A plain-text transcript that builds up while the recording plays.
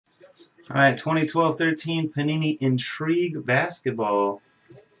Alright, 2012-13 Panini Intrigue Basketball.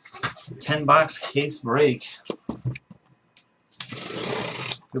 10-box case break.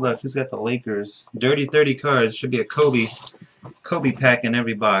 Good luck. Who's got the Lakers? Dirty 30 cards. Should be a Kobe pack in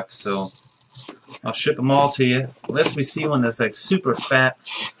every box. So I'll ship them all to you. Unless we see one that's like super fat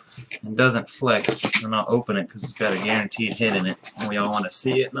and doesn't flex, then I'll open it because it's got a guaranteed hit in it. And we all want to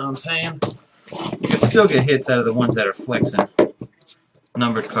see it, know what I'm saying? You can still get hits out of the ones that are flexing.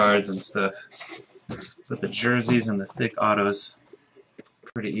 Numbered cards and stuff. But the jerseys and the thick autos,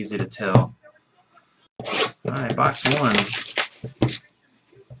 pretty easy to tell. Alright, box one.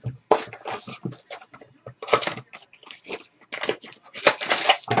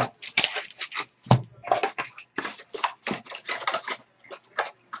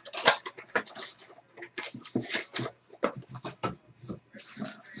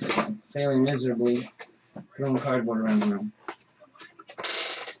 Failing miserably, throwing cardboard around the room.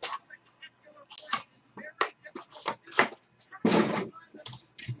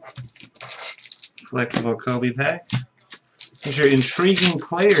 Flexible Kobe pack. Here's your Intriguing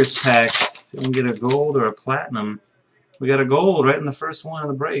Players pack. So you can get a gold or a platinum. We got a gold right in the first one of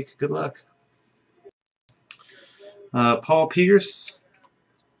the break. Good luck. Paul Pierce,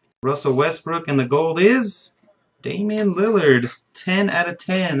 Russell Westbrook, and the gold is Damian Lillard. 10 out of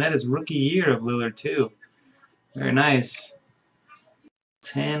 10. That is rookie year of Lillard too. Very nice.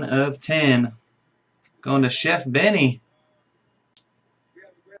 10 of 10. Going to Chef Benny.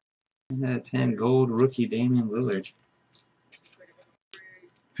 10 out of 10 gold rookie Damian Lillard.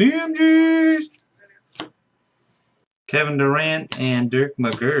 PMG! Kevin Durant and Dirk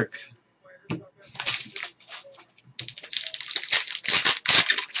McGurk.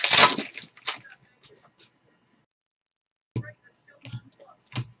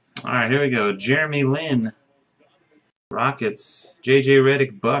 Alright, here we go. Jeremy Lin, Rockets. JJ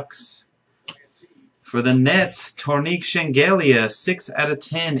Redick, Bucks. For the Nets, Tornik Shengelia, 6 out of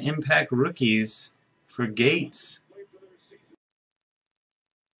 10 Impact Rookies for Gates.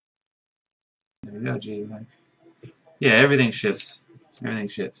 There we go, JJ. Yeah, everything ships. Everything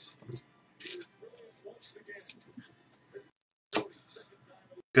ships.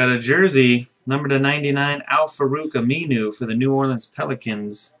 Got a jersey, number to 99, Al-Farouq Aminu for the New Orleans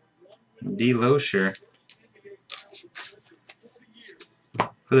Pelicans. D. Loescher.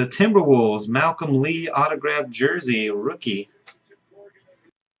 For the Timberwolves, Malcolm Lee autographed jersey, rookie.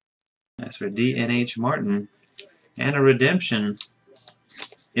 That's for D.N.H. Martin. And a redemption.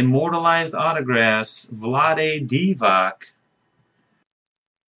 Immortalized autographs, Vlade Divac.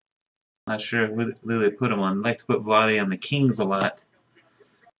 Not sure who they put him on. I'd like to put Vlade on the Kings a lot.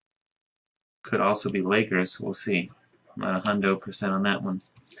 Could also be Lakers, we'll see. Not 100% on that one.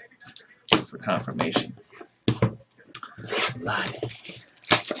 For confirmation. Vlade.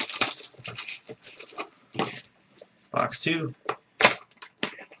 Box 2.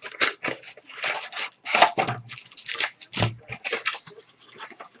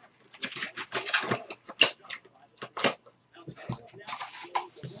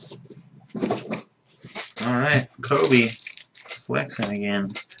 Alright, Kobe flexing again.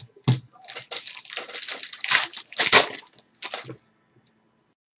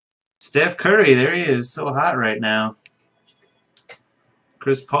 Steph Curry, there he is, so hot right now.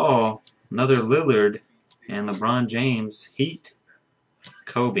 Chris Paul, another Lillard, and LeBron James, Heat.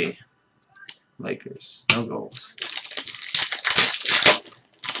 Kobe, Lakers, no goals.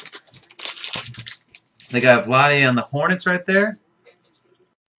 They got Vlade on the Hornets right there.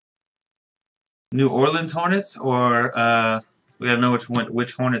 New Orleans Hornets, or we gotta know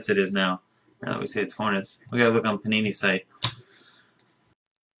which Hornets it is now. Now that we say it's Hornets, we gotta look on Panini site.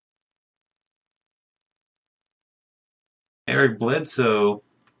 Eric Bledsoe,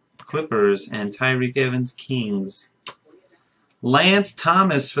 Clippers, and Tyreek Evans, Kings. Lance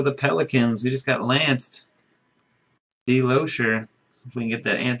Thomas for the Pelicans. We just got lanced. D. Loescher. If we can get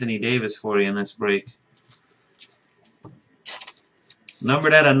that Anthony Davis for you in this break.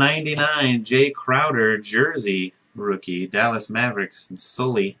 Numbered out of 99, Jay Crowder, jersey, rookie, Dallas Mavericks, and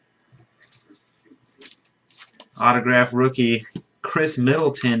Sully. Autograph rookie, Chris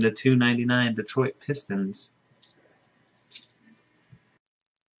Middleton to 299, Detroit Pistons.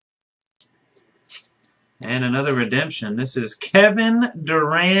 And another redemption. This is Kevin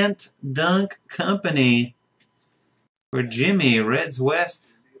Durant Dunk Company for Jimmy, Reds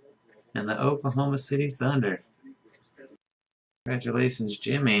West, and the Oklahoma City Thunder. Congratulations,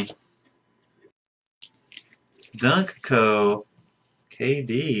 Jimmy. Dunk Co.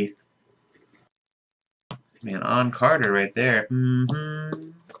 KD. Man, on Carter right there.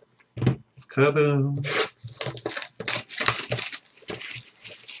 Kaboom.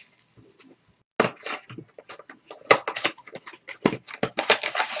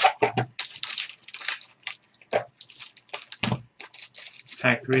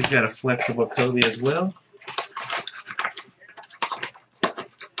 Pack 3's got a flexible Kobe as well.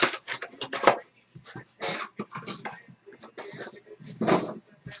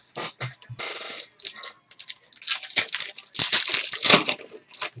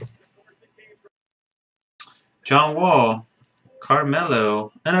 John Wall,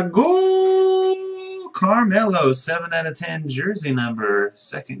 Carmelo, and a gold Carmelo 7 out of 10 jersey number.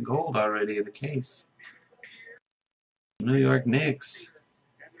 Second gold already of the case. New York Knicks.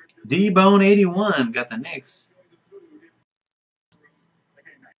 D-Bone 81 got the Knicks.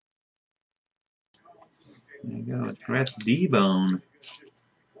 There you go. Congrats, D-Bone.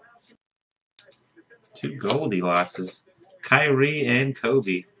 2 Goldilockses. Kyrie and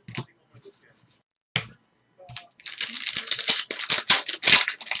Kobe.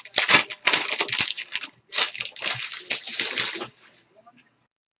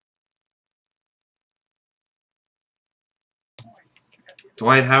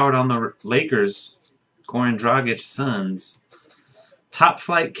 Dwight Howard on the Lakers. Goran Dragic, Suns. Top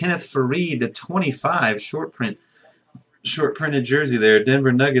Flight Kenneth Faried to 25. Short printed jersey there.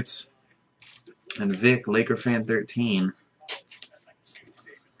 Denver Nuggets. And Vic, Laker fan 13.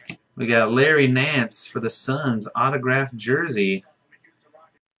 We got Larry Nance for the Suns. Autographed jersey.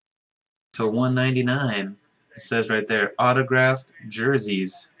 To 199. It says right there, autographed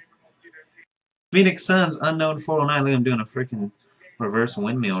jerseys. Phoenix Suns, unknown 409. Look, I'm doing a freaking reverse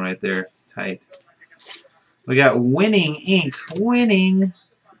windmill right there. Tight. We got Winning Ink. Winning.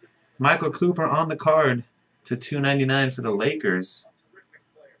 Michael Cooper on the card to 299 for the Lakers.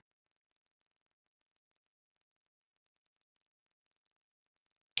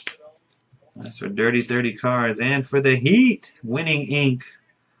 That's for Dirty 30 cards. And for the Heat, Winning Ink.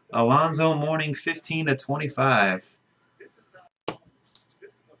 Alonzo Mourning 15 to 25.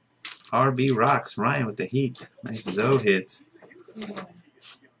 RB Rocks, Ryan with the Heat. Nice Zoe hit.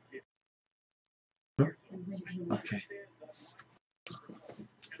 Okay.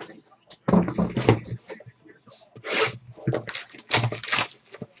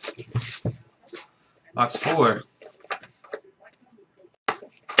 Box 4.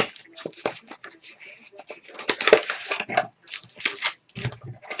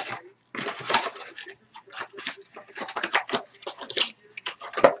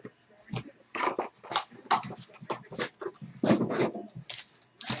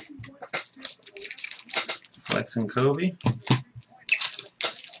 Flex and Kobe.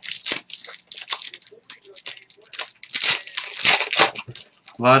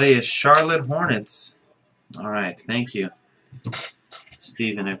 Vlade is Charlotte Hornets. All right, thank you,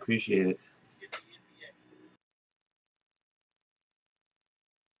 Steven. I appreciate it.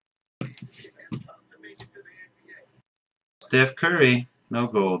 Steph Curry, no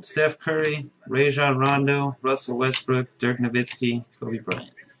gold. Steph Curry, Rajon Rondo, Russell Westbrook, Dirk Nowitzki, Kobe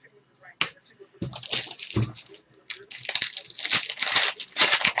Bryant.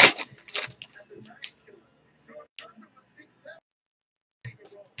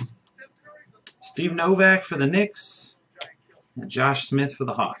 Steve Novak for the Knicks, and Josh Smith for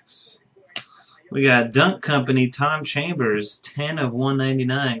the Hawks. We got Dunk Company, Tom Chambers, 10 of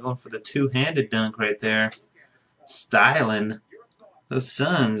 199, going for the two-handed dunk right there. Styling. Those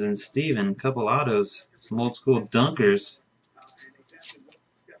Suns and Steven, couple autos, some old school dunkers.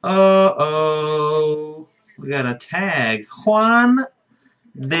 Uh-oh. We got a tag. Juan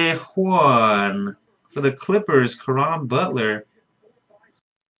de Juan. For the Clippers, Caron Butler.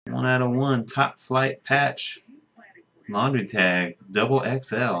 1 out of 1. Top Flight patch. Laundry tag. Double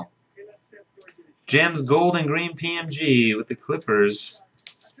XL. Gems Gold and Green PMG with the Clippers.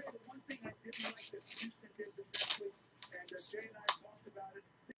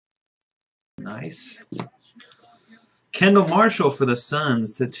 Nice. Kendall Marshall for the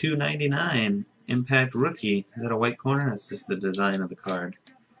Suns to 299. Impact rookie. Is that a white corner? That's just the design of the card.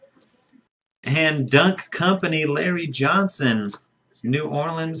 And Dunk Company, Larry Johnson.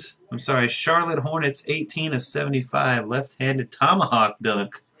 Charlotte Hornets, 18 of 75. Left-handed tomahawk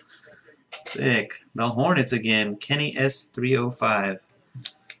dunk. Sick. The Hornets again. Kenny S305.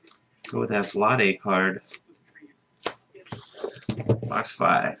 Go with that Vlade card. Box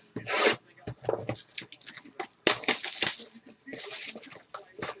 5.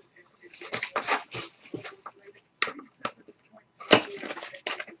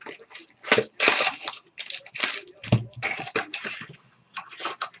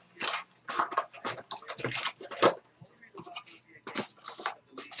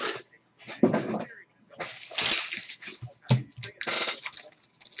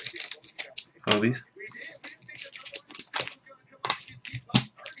 Kobe's.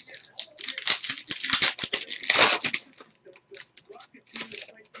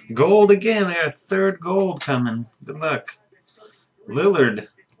 Gold again. We got a third gold coming. Good luck. Lillard,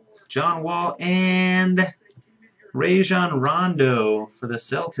 John Wall, and Rajon Rondo for the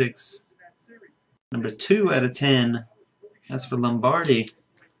Celtics. Number 2 out of 10. That's for Lombardi.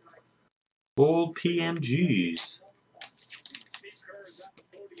 Gold PMGs.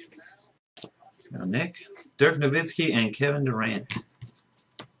 Now Nick, Dirk Nowitzki, and Kevin Durant.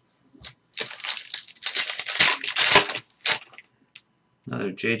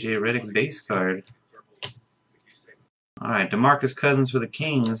 Another J.J. Redick base card. Alright, DeMarcus Cousins for the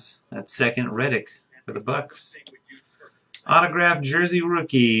Kings. That's second Redick for the Bucks. Autographed jersey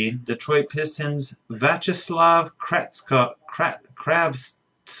rookie, Detroit Pistons, Vyacheslav Kravtsov.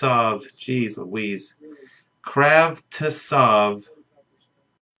 Jeez Louise. Kravtsov.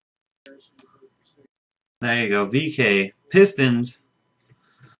 There you go. VK. Pistons.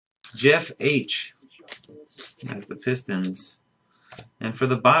 Jeff H. That's the Pistons. And for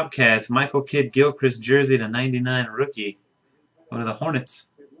the Bobcats, Michael Kidd-Gilchrist jersey to 99 rookie. Go to the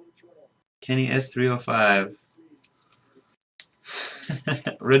Hornets. Kenny S305.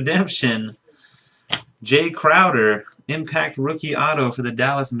 Redemption. Jay Crowder. Impact rookie auto for the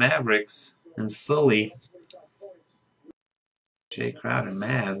Dallas Mavericks. And Sully. Jay Crowder,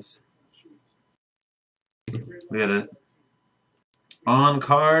 Mavs. We got a on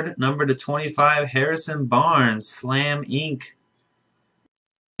card, number to 25, Harrison Barnes, Slam Inc.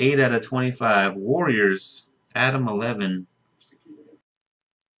 8 out of 25. Warriors, Adam 11.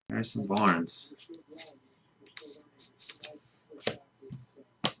 Harrison Barnes.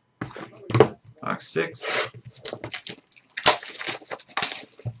 Box 6.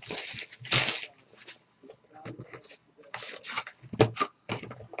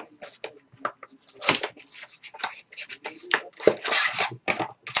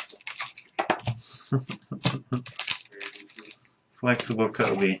 Flexible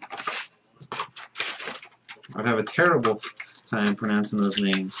Kobe. I'd have a terrible time pronouncing those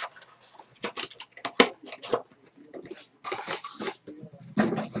names.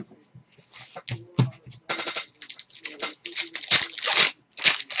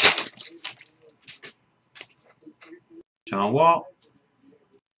 John Wall.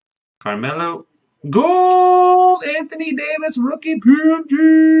 Carmelo. Gold! Anthony Davis, rookie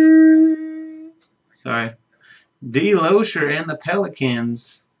PMG. Sorry. D. Loescher and the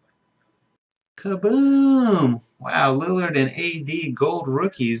Pelicans. Kaboom! Wow, Lillard and AD gold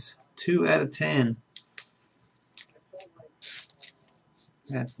rookies. 2 out of 10.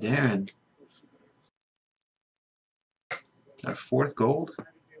 That's Darren. Our 4th gold?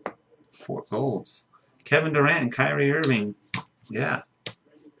 4 golds. Kevin Durant and Kyrie Irving. Yeah.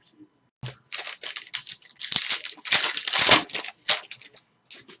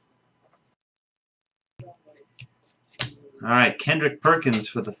 Alright, Kendrick Perkins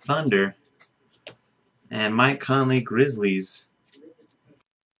for the Thunder. And Mike Conley, Grizzlies.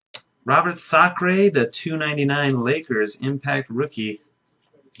 Robert Sacre, the 299 Lakers, Impact Rookie.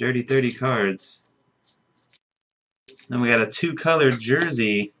 Dirty 30 cards. Then we got a 2-color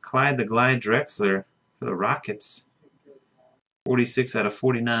jersey, Clyde the Glide Drexler for the Rockets. 46 out of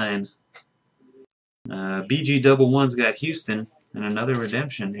 49. BG Double One's got Houston. And another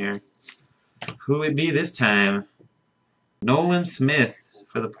redemption here. Who would it be this time? Nolan Smith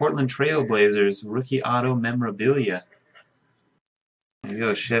for the Portland Trail Blazers, rookie auto memorabilia. There you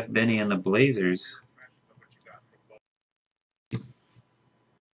go, Chef Benny and the Blazers.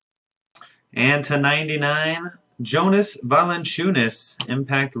 And to 99, Jonas Valanciunas,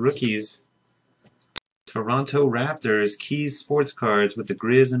 Impact Rookies. Toronto Raptors, Keys Sports Cards with the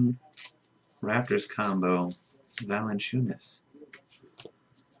Grizz and Raptors combo. Valanciunas.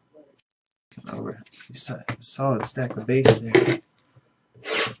 Over. Solid stack of base there.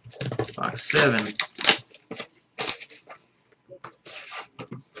 Box 7.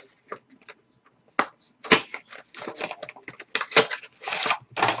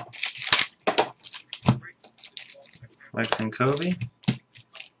 Flex and Kobe.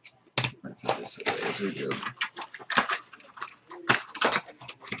 I'll put this away as we go.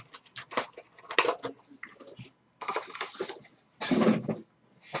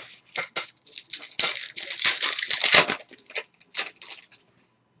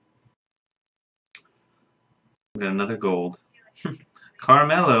 Got another gold.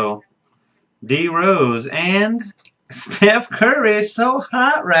 Carmelo, D. Rose, and Steph Curry. So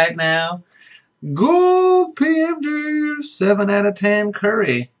hot right now. Gold PMG. 7 out of 10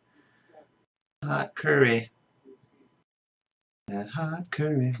 Curry. Hot Curry. That hot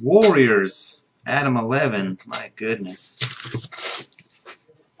Curry. Warriors. Adam 11. My goodness.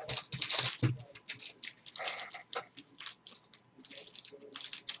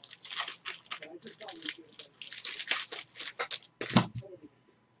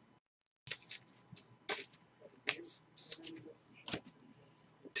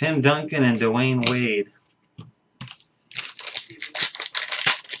 Tim Duncan and Dwayne Wade.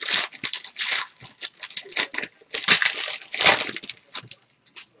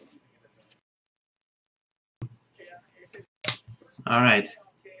 All right.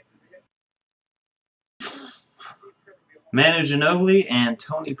 Manu Ginobili and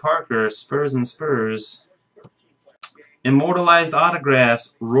Tony Parker, Spurs and Spurs. Immortalized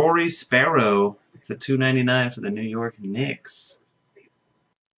autographs, Rory Sparrow. It's a $2.99 for the New York Knicks.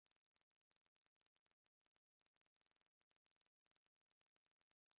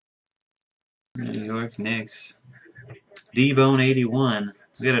 New York Knicks. D-Bone 81.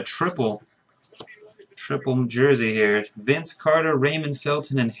 We got a triple jersey here. Vince Carter, Raymond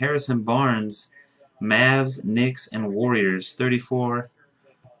Felton, and Harrison Barnes. Mavs, Knicks, and Warriors. 34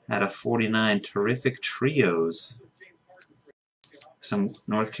 out of 49. Terrific trios. Some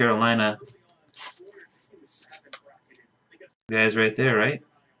North Carolina guys right there, right?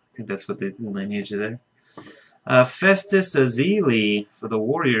 I think that's what the lineage is there. Festus Ezeli for the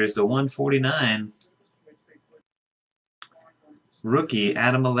Warriors, the 149. Rookie,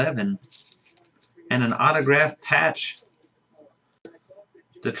 Adam 11. And an autograph patch.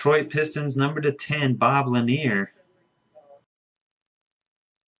 Detroit Pistons, number to 10, Bob Lanier.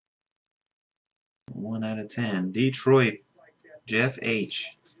 1 out of 10. Detroit, Jeff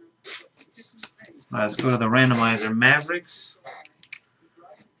H. All right, let's go to the randomizer. Mavericks.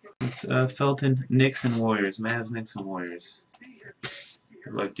 Felton, Knicks, and Warriors. Mavs, Knicks, and Warriors.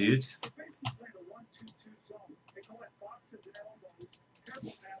 Good luck, dudes.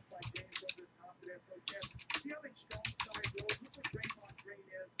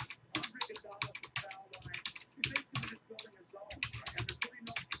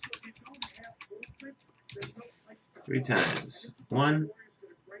 Three times. 1,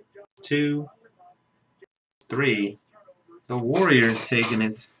 2, 3. The Warriors taking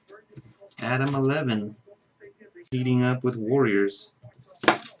it. Adam 11. Heating up with Warriors.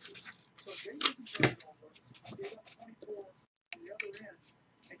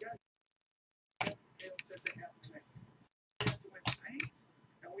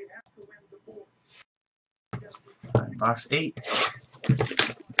 Box 8.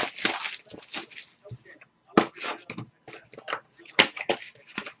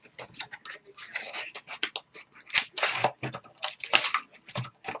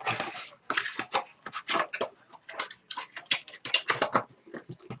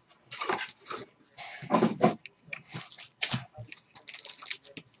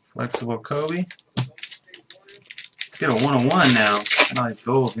 Flexible Kobe. Let's get a 101 now. Not all these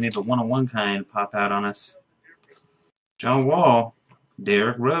goals. We need the 101 kind to pop out on us. John Wall,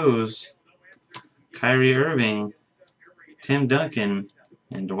 Derrick Rose, Kyrie Irving, Tim Duncan,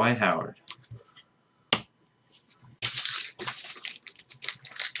 and Dwight Howard.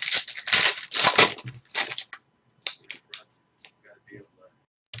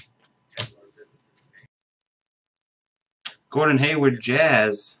 Gordon Hayward,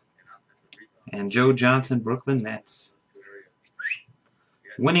 Jazz, and Joe Johnson, Brooklyn Nets.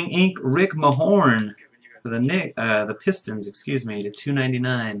 Winning ink, Rick Mahorn for the Pistons, excuse me, to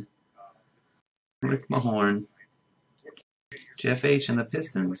 $2.99. Rick Mahorn. Jeff H. and the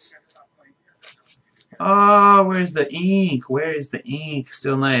Pistons. Oh, where's the ink? Where is the ink?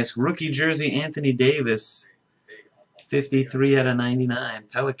 Still nice. Rookie jersey, Anthony Davis. 53 out of 99.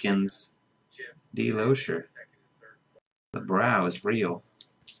 Pelicans. D. Loescher. The brow is real.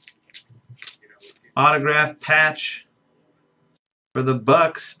 Autograph patch for the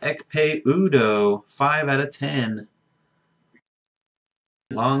Bucks, Ekpe Udoh, 5 out of 10.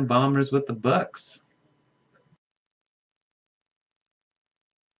 Long Bombers with the Bucks.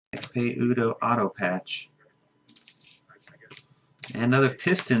 Ekpe Udoh auto patch. And another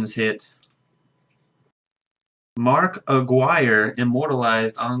Pistons hit. Mark Aguirre,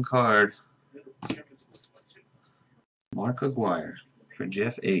 immortalized on card. Mark Aguirre for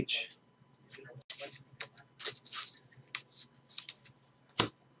Jeff H.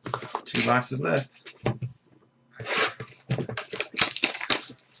 Two boxes left.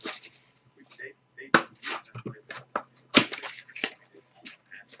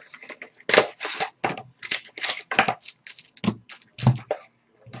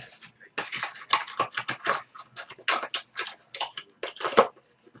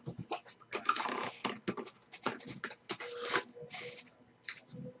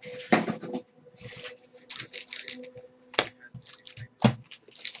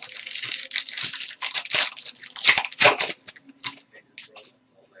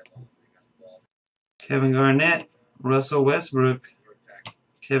 Kevin Garnett, Russell Westbrook,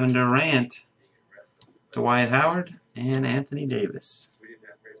 Kevin Durant, Dwight Howard, and Anthony Davis.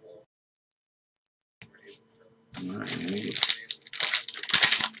 Alright, here we go.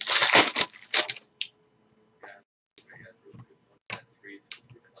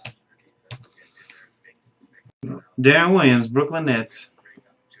 Darren Williams, Brooklyn Nets.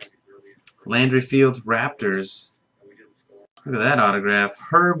 Landry Fields, Raptors. Look at that autograph.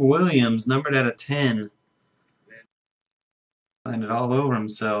 Herb Williams, numbered out of 10. Find it all over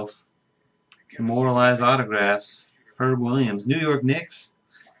himself. Immortalized autographs. Herb Williams. New York Knicks.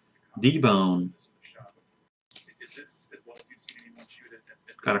 D-Bone.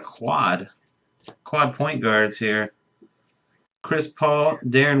 Got a quad. Quad point guards here. Chris Paul,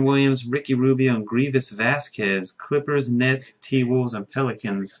 Darren Williams, Ricky Rubio, and Grievous Vasquez. Clippers, Nets, T-Wolves, and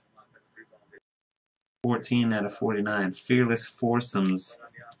Pelicans. 14 out of 49. Fearless Foursomes.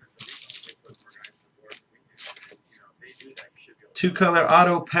 Two-color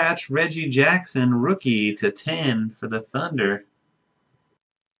auto patch, Reggie Jackson, rookie to 10 for the Thunder.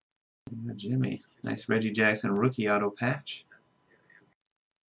 Jimmy. Nice Reggie Jackson rookie auto patch.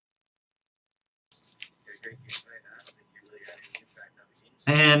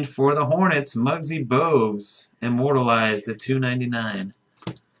 And for the Hornets, Muggsy Bogues, immortalized to 299.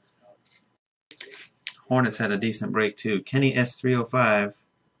 Hornets had a decent break too. Kenny S305.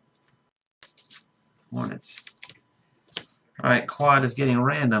 Hornets. Alright, quad is getting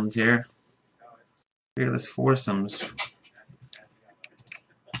randomed here. Fearless Foursomes.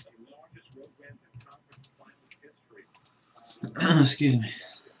 Excuse me.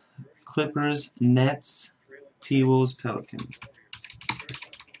 Clippers, Nets, T-Wolves, Pelicans.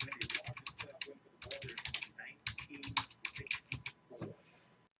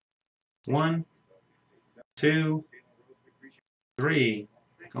 One, two, three.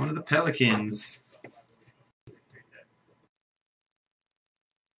 Going to the Pelicans.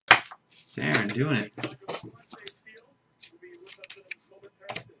 Darren doing it.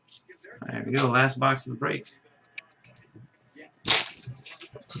 There we go. Last box of the break.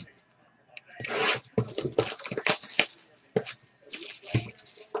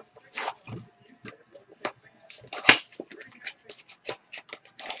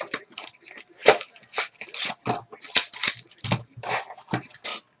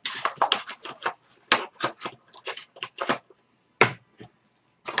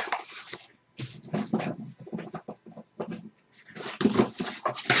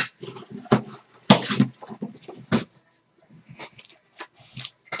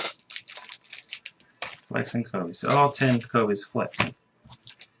 Flexing Kobe. So all 10 Kobe's flexing.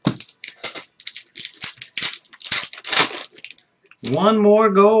 One more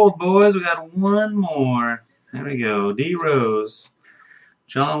gold, boys. We got one more. There we go. D Rose,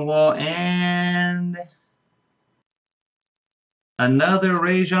 John Wall, and another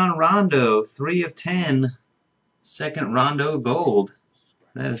Rajon Rondo. 3 of 10. Second Rondo gold.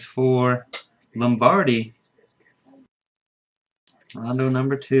 That is for Lombardi. Rondo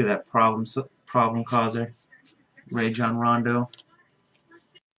number 2. That problem causer. Rajon Rondo.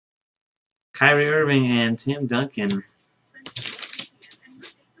 Kyrie Irving and Tim Duncan.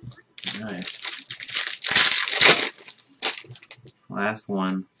 Alright. Last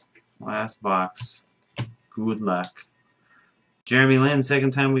one. Last box. Good luck. Jeremy Lin,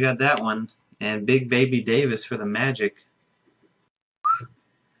 second time we got that one. And Big Baby Davis for the Magic.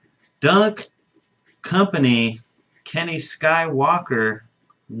 Dunk Company. Kenny Skywalker.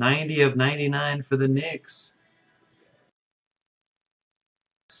 90 of 99 for the Knicks.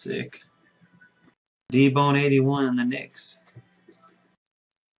 Sick. D-Bone 81 in the Knicks.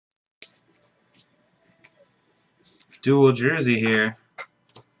 Dual jersey here.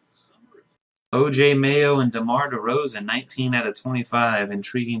 O.J. Mayo and DeMar DeRozan, 19 out of 25.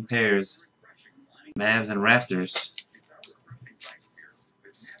 Intriguing pairs. Mavs and Raptors.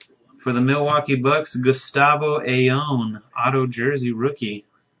 For the Milwaukee Bucks, Gustavo Ayon, auto jersey rookie.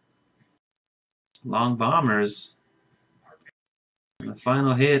 Long Bombers. And the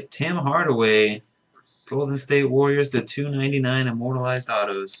final hit, Tim Hardaway, Golden State Warriors to 299 immortalized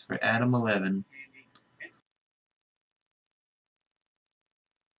autos for Adam 11.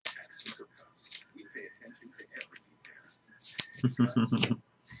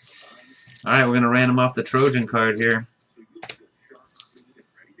 Alright, we're going to random off the Trojan card here.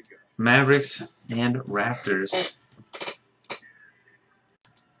 Mavericks and Raptors.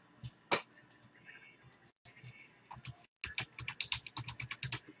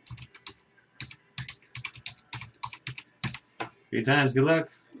 Three times, good luck.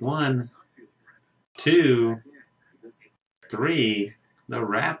 1, 2, 3. The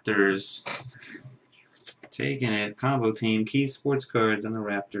Raptors. Taking it. Combo team. Keys Sports Cards and the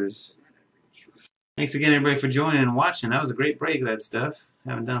Raptors. Thanks again, everybody, for joining and watching. That was a great break, that stuff.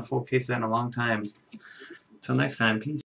 Haven't done a full case of that in a long time. Till next time, peace.